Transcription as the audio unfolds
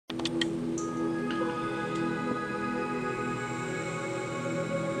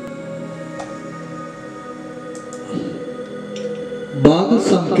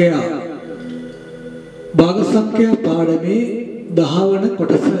සංඛ්‍යා භාග සංඛ්‍යා පාඩමේ 10 වන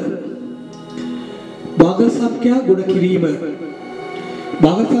කොටස භාග සංඛ්‍යා ගුණ කිරීම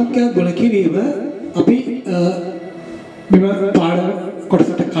භාග සංඛ්‍යා ගුණ කිරීම අපි මෙම පාඩම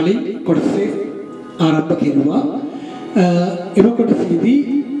කොටසට කලින් කොටසේ ආරම්භ කෙරුවා එම කොටසේදී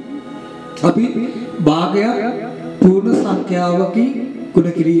අපි භාගයක් පූර්ණ සංඛ්‍යාවකින් ගුණ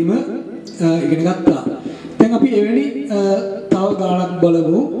කිරීම ඉගෙන ගත්තා. දැන් අපි එවැනි තව ගාණක්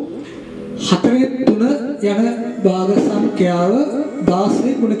බලමු. 4 3 යන භාග සංඛ්‍යාව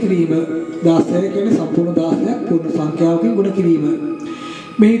 16 ගුණ කිරීම. 16 කියන්නේ සම්පූර්ණ 16ක් පූර්ණ සංඛ්‍යාවකින් ගුණ කිරීම.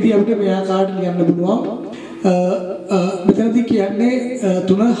 මේදී අපිට මේ ආකාරයට ලියන්න පුළුවන්. මෙතනදී කියන්නේ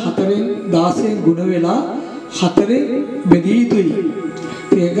 3 4න් 16 ගුණ වෙලා 4 බෙදී යුතුයි.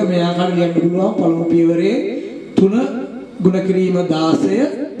 ඒක මේ ආකාරයට ලියන්න පුළුවන්. පළමු පියවරේ 3 ගුණ කිරීම 16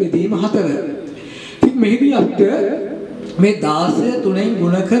 බෙදීම 4. ඉතින් මෙහිදී අපිට මේ 16 3න්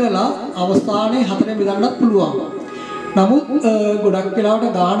ගුණ කරලා අවස්ථානයේ 4ෙන් බෙදන්නත් පුළුවන්. නමුත් ගොඩක්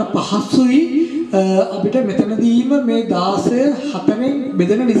වෙලාවට ගාන පහසුයි අපිට මෙතනදීම මේ 16 4ෙන්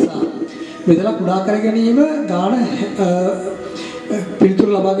බෙදෙන නිසා බෙදලා කුඩා කර ගැනීම ගාන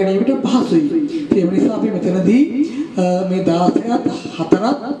පිළිතුරු ලබා ගැනීමට පහසුයි. ඒ නිසා අපි මෙතනදී මේ 16ත්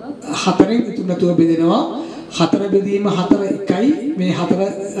 4ෙන් ඉතුරු නැතුව බෙදෙනවා. 4 බෙදීම 4 එකයි මේ 4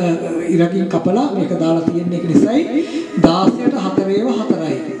 ඉරකින් කපලා මේක දාලා තියෙන එක නිසායි 16ට 4 ඒව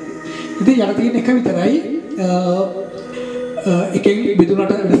 4යි. ඉතින් යට තියෙන එක විතරයි එකෙන්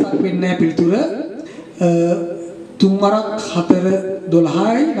බෙදුනට වෙනසක් වෙන්නේ නැහැ පිළිතුර. 3 වරක් 4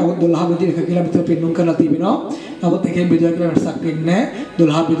 12යි. නමුත් 12 බෙදීම 1 කියලා මෙතන පෙන්වන්න කරලා තිබෙනවා. නමුත් එකෙන් බෙදුවා කියලා වෙනසක් වෙන්නේ නැහැ.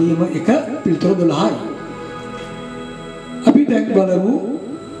 12 බෙදීම 1 පිළිතුර 12යි. අපි දැන් බලමු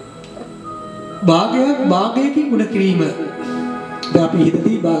භාගයකින් ගුණ කිරීම. දැන් අපි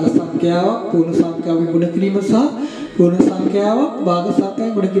හිතදී භාග සංඛ්‍යාවක් පූර්ණ සංඛ්‍යාවකින් ගුණ කිරීම සහ පූර්ණ සංඛ්‍යාවක් භාග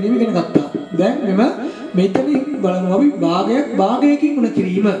සංඛ්‍යාවෙන් ගුණ කිරීම ඉගෙන ගත්තා. දැන් මෙතනින් බලමු අපි භාගයකින් ගුණ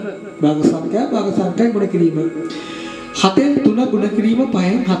කිරීම. භාග සංඛ්‍යාවෙන් ගුණ කිරීම. 7න් 3 ගුණ කිරීම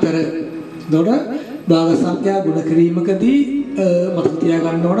 5න් 4. එතකොට භාග සංඛ්‍යා ගුණ කිරීමකදී මතක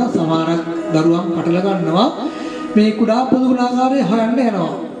තියාගන්න ඕන සමහරක් දරුවන් පටල ගන්නවා මේ කුඩා පොදු ගුණාකාරය හොයන්න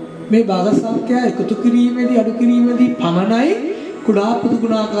යනවා. මේ භාග සංඛ්‍යා එකතු කිරීමේදී අඩු කිරීමේදී පමණයි කුඩා පොදු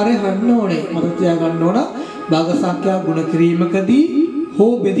ගුණාකාරය හොයන්න ඕනේ. මතක තියාගන්න ඕන භාග සංඛ්‍යා ගුණ කිරීමකදී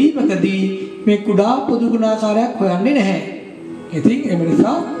හෝ බෙදීමකදී මේ කුඩා පොදු ගුණාකාරයක් හොයන්නේ නැහැ. ඉතින් ඒ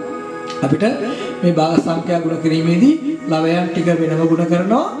නිසා අපිට මේ භාග සංඛ්‍යා ගුණ කිරීමේදී ලවයන් ටික වෙනම ගුණ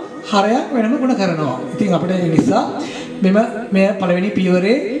කරනවා, හරයක් වෙනම ගුණ කරනවා. ඉතින් අපිට ඒ නිසා මේ පළවෙනි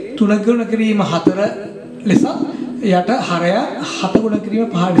පියවරේ 3 ගුණ කිරීම 4 ලෙස යට හරය 7 ගුණ කිරීම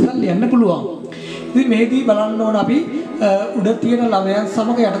 5 ලෙස ලියන්න පුළුවන්. ඉතින් මේදී බලන්න ඕන අපි උඩ තියෙන ලවයන්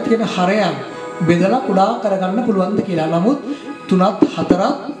සමග යට තියෙන හරයන් බෙදලා කුඩා කරගන්න පුළුවන්ද කියලා. නමුත් 3ත් 4ත්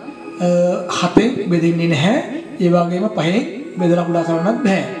 7ෙන් බෙදෙන්නේ නැහැ. ඒ වගේම 5ෙන් බෙදලා කුඩා කරන්නත්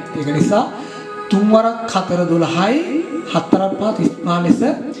බෑ. ඒක නිසා 3 වරක් 4 12යි 4ක් 5 35 ලෙස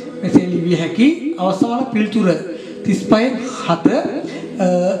මෙසේ ලිවිය හැකි. අවසාන පිළිතුර 35න් 7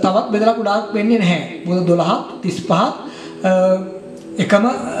 තවත් බෙදලා කුඩාක් වෙන්නේ නැහැ. මොකද 12 35 එකම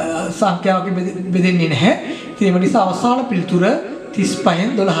සංඛ්‍යාවකින් බෙදෙන්නේ නැහැ. ඒ නිසා අවසාන පිළිතුර 35න්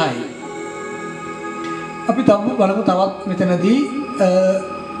 12යි. අපි බලමු තවත් මෙතනදී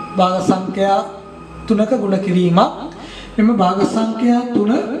භාග සංඛ්‍යා 3ක ගුණ කිරීමක්. මෙම භාග සංඛ්‍යා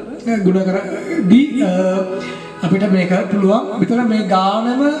 3 ගුණ කරදී අපිට මේක පුළුවන්. මෙතන මේ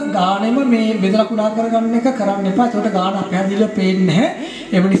ගානෙම මේ බෙදලා කුඩා කරගන්න එක කරන්න එපා. ඒකට ගාන පැහැදිලිව පේන්නේ නැහැ.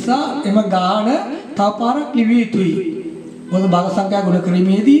 ඒ නිසා එම ගාන තව පාරක් ලිවිය යුතුයි. මොකද භාග සංඛ්‍යා ගුණ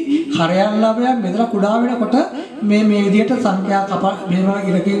කිරීමේදී හරයන් ලවයන් බෙදලා කුඩා වෙනකොට මේ විදිහට සංඛ්‍යා මෙහෙම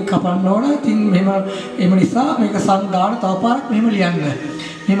ඉරකින් කපන්න ඕන. ඉතින් එහෙම නිසා මේක සංගාන තව පාරක් මෙහෙම ලියන්න.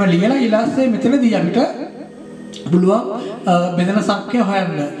 මෙහෙම ලියලා ඊළඟට මෙතනදී අපිට පුළුවන් බෙදෙන සංඛ්‍යා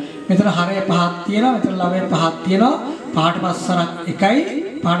හොයන්න. මෙතන හරය 5ක් තියෙනවා, මෙතන ලවය 5ක් තියෙනවා. 5ට 5 සරක් 1යි,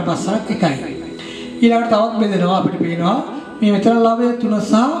 5ට 5 සරක් 1යි. ඊළඟට තවත් බෙදෙනවා අපිට පේනවා මේ මෙතන ලවය 3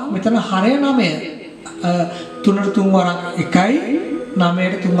 සහ මෙතන හරය 9. 3ට 3 වරක් 1යි,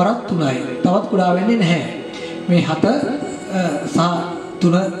 9ට 3 වරක් 3යි. තවත් කුඩා වෙන්නේ නැහැ. මේ 7 සහ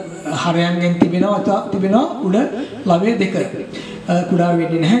 3 හරයන්ගෙන් තිබෙනවා උඩ ලවය 2. කුඩා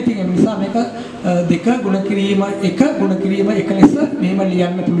වෙන්නේ නැහැ. ඉතින් ඒ නිසා මේක 2 ගුණ කිරීම 1 ගුණ කිරීම 1 ලෙස මෙහෙම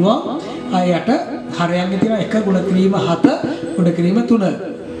ලියන්න පුළුවන්. ආයට හරයන්ගේ තියෙන 1 ගුණ කිරීම 7 ගුණ කිරීම 3.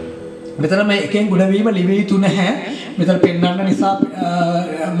 මෙතන මේ එකෙන් ගුණ වීම ලිවිය යුතු නැහැ. මෙතන පෙන්වන්න නිසා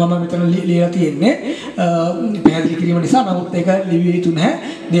මම මෙතන ලියලා තියෙන්නේ පැහැදිලි කිරීම නිසා. නමුත් ඒක ලිවිය යුතු නැහැ.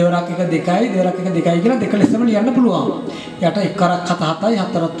 දෙවරක් 1 2යි, දෙවරක් 1 2යි කියලා 2 ලෙසම ලියන්න පුළුවන්. යට 1 කරක් 7 7යි,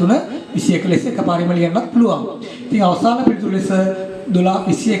 4ක් 3 21 ලෙස එකපාරෙම ලියන්නත් පුළුවන්. ඉතින් අවසාන පිළිතුර ලෙස 12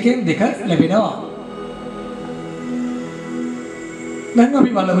 21 දෙක ලැබෙනවා. දැන්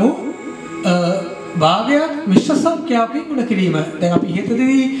අපි බලමු භාගයක් මිශ්‍ර සංඛ්‍යාවකින් ගුණ කිරීම. දැන් අපි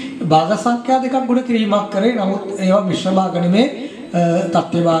ඉහතදී භාග සංඛ්‍යා දෙකක් ගුණ කිරීමක් කරේ. නමුත් ඒවා මිශ්‍ර භාග නෙමේ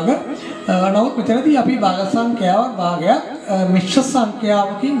තත්ත්ව භාග. නමුත් මෙතනදී අපි භාග සංඛ්‍යාවක් භාගයක් මිශ්‍ර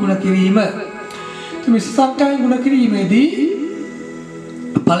සංඛ්‍යාවකින් ගුණ කිරීම. මිශ්‍ර සංඛ්‍යාවෙන් ගුණ කිරීමේදී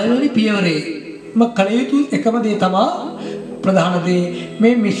පළවෙනි පියවරේම කළ යුතු එකම දේ තමයි ප්‍රධාන දේ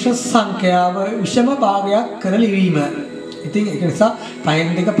මේ මිශ්‍ර සංඛ්‍යාව විෂම භාගයක් කර ලිවීම. ඉතින් ඒක නිසා පහෙන්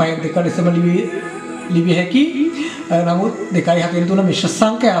දෙක ලෙසම ලිවිය හැකි. නමුත් 2.7 මිශ්‍ර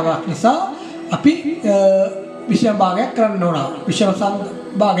සංඛ්‍යාවක් නිසා අපි විෂම භාගයක් කරන්න ඕන. විෂම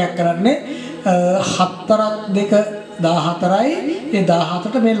භාගයක් කරන්නේ 4 2 14යි. ඒ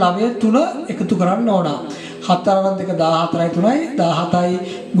 17ට මේ ලවය 3 එකතු කරන්න ඕන. 4 2 14යි 3යි 17යි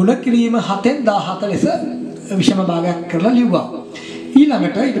ගුණ කිරීම 7න් 17 ලෙස විෂම භාගයක් කරලා ලිව්වා.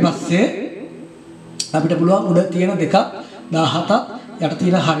 ඊළඟට ඊට පස්සේ අපිට පුළුවන් උඩ තියෙන දෙකක් 17ත් යට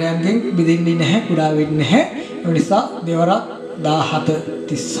තියෙන හරයන්ගෙන් බෙදෙන්නේ නැහැ, කුඩා වෙන්නේ නැහැ. ඒ නිසා දෙවරක් 17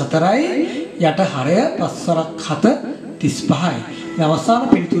 34යි යට හරය 5වරක් 7 35යි. අවසාන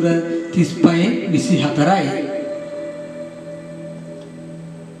පිළිතුර 35න් 24යි.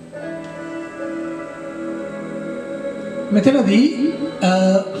 මෙතනදී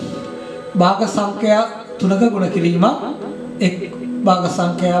භාග සංඛ්‍යා 3ක ගුණ කිරීමක් එක් භාග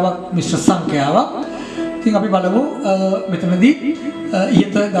සංඛ්‍යාවක් මිශ්‍ර සංඛ්‍යාවක්. ඉතින් අපි බලමු මෙතනදී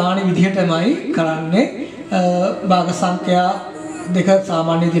ඉහත ගානේ විදිහටමයි කරන්නේ. භාග සංඛ්‍යා දෙක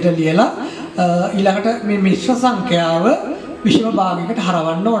සාමාන්‍ය විදිහට ලියලා ඊළඟට මේ මිශ්‍ර සංඛ්‍යාව විෂම භාගයකට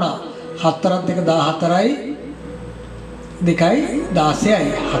හරවන්න ඕන. 4 2 14යි 2යි 16යි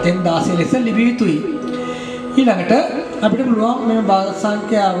 7න් 16 ලෙස ලිවිය යුතුයි. ඊළඟට අපිට පුළුවන් මේ භාග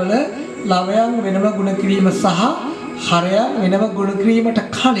සංඛ්‍යාවල ලවයන් වෙනම ගුණ කිරීම සහ හරයන් වෙනම ගුණ කිරීමට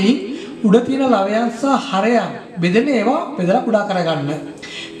කලින් උඩ තියෙන ලවයන් සහ හරයන් බෙදෙන ඒවා බෙදලා කුඩා කරගන්න.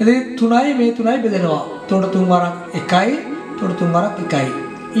 එතකොට 3යි මේ 3යි බෙදෙනවා. එතකොට 3 වරක් 1යි, එතකොට 3 වරක් 1යි.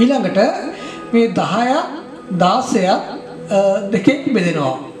 ඊළඟට මේ 10ක් 16ක් දෙකෙන්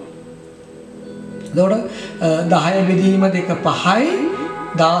බෙදෙනවා. එතකොට 10 බෙදීම 2 5යි,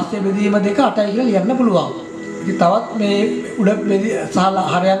 16 බෙදීම 2 8යි කියලා ලියන්න පුළුවන්. ඉතින් තවත් මේ උඩ සහ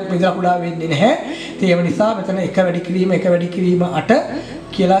හරයන් බෙදලා කුඩා වෙන්නේ නැහැ. ඒ නිසා මෙතන 1 වැඩි කිරීම 8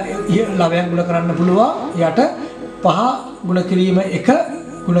 කියලා ලවයන් ගුණ කරන්න පුළුවන්. යට 5 ගුණ කිරීම 1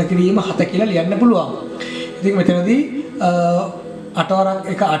 ගුණ කිරීම 7 කියලා ලියන්න පුළුවන්. ඉතින් මෙතනදී 8 වරක්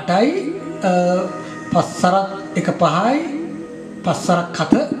 1 8යි, 5 වරක් 1 5යි, 5 වරක්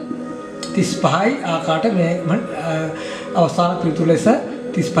 7 35යි ආකාරයට මේ අවසාන පිළිතුර ලෙස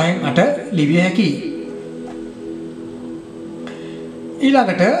 35න් 8 ලිවිය හැකියි.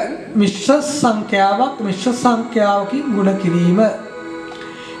 ඊළඟට මිශ්‍ර සංඛ්‍යාවකින් ගුණ කිරීම.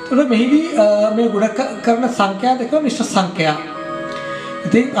 එතකොට මෙහිදී මේ ගුණ කරන සංඛ්‍යා දෙක මිශ්‍ර සංඛ්‍යා.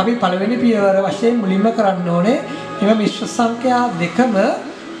 ඉතින් අපි පළවෙනි පියවර වශයෙන් මුලින්ම කරන්න ඕනේ මේ මිශ්‍ර සංඛ්‍යා දෙකම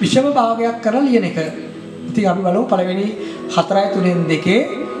විෂම භාගයක් කරලා ලියන එක. ඉතින් අපි බලමු පළවෙනි 4යි 3න් 2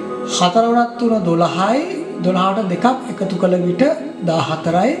 4 වරක් 3 12යි 12ට දෙකක් එකතු කළ විට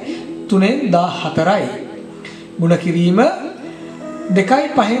 14යි 3න් 14යි. ගුණ කිරීම 2යි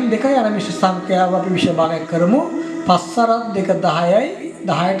 5න් 2 යන මිශ්‍ර සංඛ්‍යාව අපි විෂම භාගයක් කරමු. 5 වරක් 2 10යි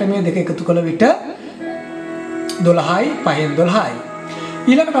 10ට මේ දෙක එකතු කළ විට 12යි 5න් 12යි.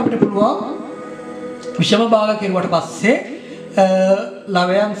 ඊළඟට අපිට පුළුවන් විෂම භාග කෙරුවට පස්සේ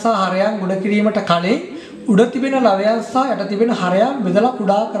ලවයන් සහ හරයන් ගුණ කිරීමට කලින් උඩ තිබෙන ලවයන් සහ යට තිබෙන හරයන් බෙදලා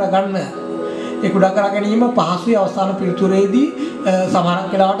කුඩා කරගන්න. ඒ කුඩා කර ගැනීම පහසුයි. අවසාන පිළිතුරේදී සමහරක්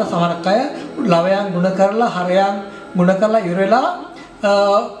වෙලාවට සමහරක් අය ලවයන් ගුණ කරලා හරයන් ගුණ කරලා ඉවර වෙලා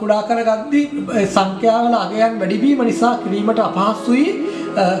කුඩා කරගද්දී සංඛ්‍යාවල අගයන් වැඩි වීම නිසා කිරීමට අපහසුයි.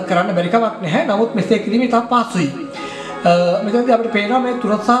 කරන්න බැරි කමක් නැහැ. නමුත් මෙසේ කිරීම ඉතා පහසුයි. මෙතනදී අපිට පේනවා මේ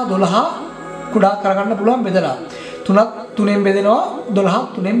 3 සහ 12 කුඩා කරගන්න පුළුවන් බෙදලා. 3ත් 3ෙන් බෙදෙනවා,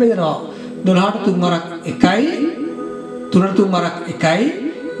 12ත් 3ෙන් බෙදෙනවා. 12ට 3 වරක් 1යි, 3ට 3 වරක් 1යි,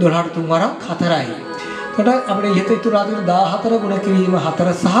 12ට 3 වරක් 4යි. එතකොට අපිට ඉහත ඉතුරු 14 ගුණ කිරීම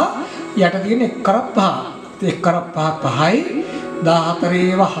 4 සහ යට තියෙන 1 කරක් 5. 1 කරක් 5 5යි, 14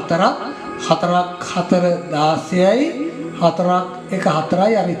 ඒවා 4ක්, 4ක් 4 16යි, 4ක් 1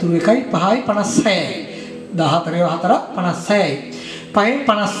 4යි, අර ඉතුරු 1යි 5යි 56යි. 14 ඒවා 4ක් 56යි. 5න්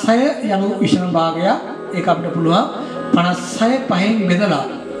 56 යනු විෂම භාගයක්. ඒක අපිට පුළුවන් 56 5න් බෙදලා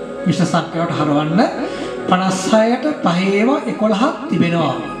විෂම සංඛ්‍යාවට හරවන්න. 56ට 5 ඒවා 11ක්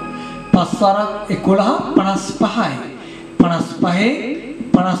තිබෙනවා. 5 වරක් 11 55යි. 55න්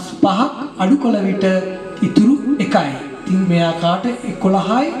 55ක් අඩු කළ විට ඉතුරු 1යි. ඉතින් මේ ආකාරයට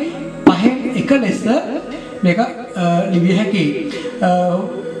 11යි 5න් 1 ලෙස මේක ලිවිය හැකියි.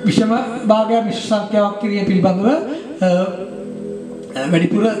 විෂම භාගය මිශ්‍ර සංඛ්‍යාවක් කිරීම පිළිබඳව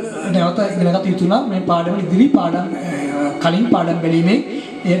වැඩිපුර නැවත ඉගෙනගත යුතු නම් මේ පාඩම ඉදිරි පාඩම් කලින් පාඩම් බැලීමෙන්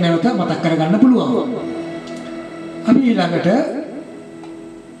ඒ නැවත මතක් කරගන්න පුළුවන්. අපි ඊළඟට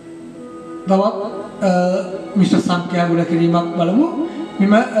තවත් මිශ්‍ර සංඛ්‍යා ගුණ කිරීමක් බලමු.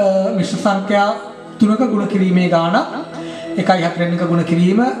 මෙම මිශ්‍ර සංඛ්‍යා තුනක ගුණ කිරීමේ ගාණක් 1 4 1 ගුණ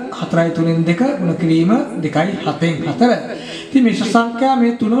කිරීම 4 3 2 ගුණ කිරීම 2 7 4. ඉතින් මිශ්‍ර සංඛ්‍යා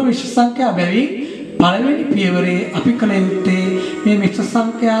මේ තුනම මිශ්‍ර සංඛ්‍යා බැවින් පළවෙනි පියවරේ අපි කළ යුත්තේ මේ මිශ්‍ර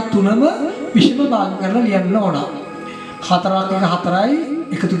සංඛ්‍යා තුනම විෂම භාග කරලා ලියන්න ඕන. 4 1 4යි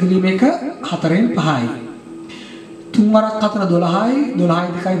එකතු කිරීම 1 4න් 5යි. 3 වරක් 4 12යි 12යි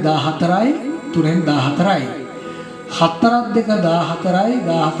 2යි 14යි 3න් 14යි. 4ක් 2 14යි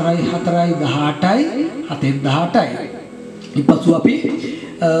 14යි 4යි 18යි 7න් 18යි. ඊපසු අපි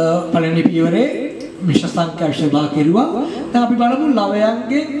පළවෙනි පියවරේ මිශ්‍ර සංඛ්‍යා විෂම භාග කෙරුවා. දැන් අපි බලමු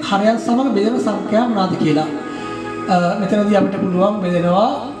ලවයන්ගේ හරයන් සමග බෙදෙන සංඛ්‍යා මොනවාද කියලා. මෙතනදී අපිට පුළුවන් බෙදෙනවා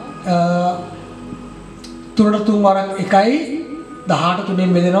 3ට 3 වරක් 1යි 18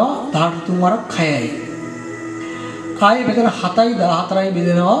 3ෙන් බෙදෙනවා 18ට 3 වරක් 6යි. ආයේ මෙතන 7යි 14යි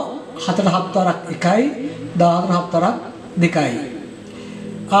බෙදෙනවා 7ට 7 වරක් 1යි 14ට 7 වරක් 2යි.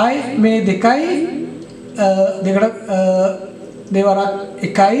 ආයේ මේ 2යි දෙකට දෙවරක්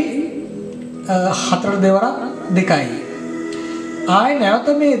 1යි 4ට දෙවරක් 2යි. ආයේ නැවත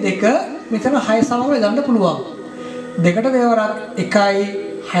මේ 2 මෙතන 6 සමග බෙදන්න පුළුවන්. 2ට දෙවරක් 1යි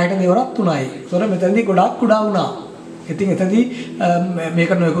 6ට දෙවරක් 3යි. ඒතර මෙතනදී ගොඩක් කුඩා වුණා. ඉතින් එතනදී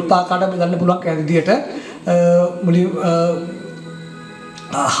මේක නොයෙකුත් ආකාරයට බෙදන්න පුළුවන් කියන විදිහට මුලින්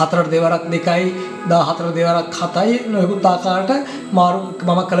 4ට දෙවරක් 2යි 14ට දෙවරක් 7යි නොයෙකුත් ආකාරයට මාරු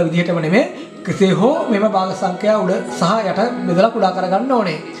මම කළ විදිහටම නෙමෙයි. කෙසේ හෝ මෙම භාග සංඛ්‍යා උඩ සහ යට බෙදලා කුඩා කරගන්න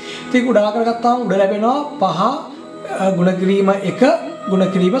ඕනේ. ඉතින් කුඩා කරගත්තාම උඩ ලැබෙනවා 5 ගුණ කිරීම 1 ගුණ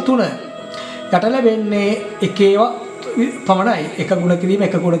කිරීම 3. යට ලැබෙන්නේ එකේව පමණයි. 1 ගුණ කිරීම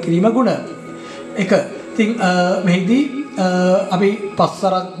 1 ගුණ කිරීම ගුණ 1. ඉතින් මෙහිදී අපි 5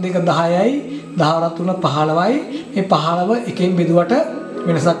 වරක් 2 10යි 10 වරක් 3 15යි. මේ 15 එකෙන් බෙදුවට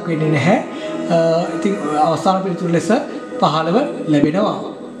වෙනසක් වෙන්නේ නැහැ. ඉතින් අවසාන පිළිතුරු ලෙස 15 ලැබෙනවා.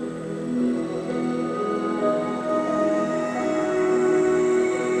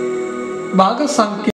 භාග සංඛ්‍යා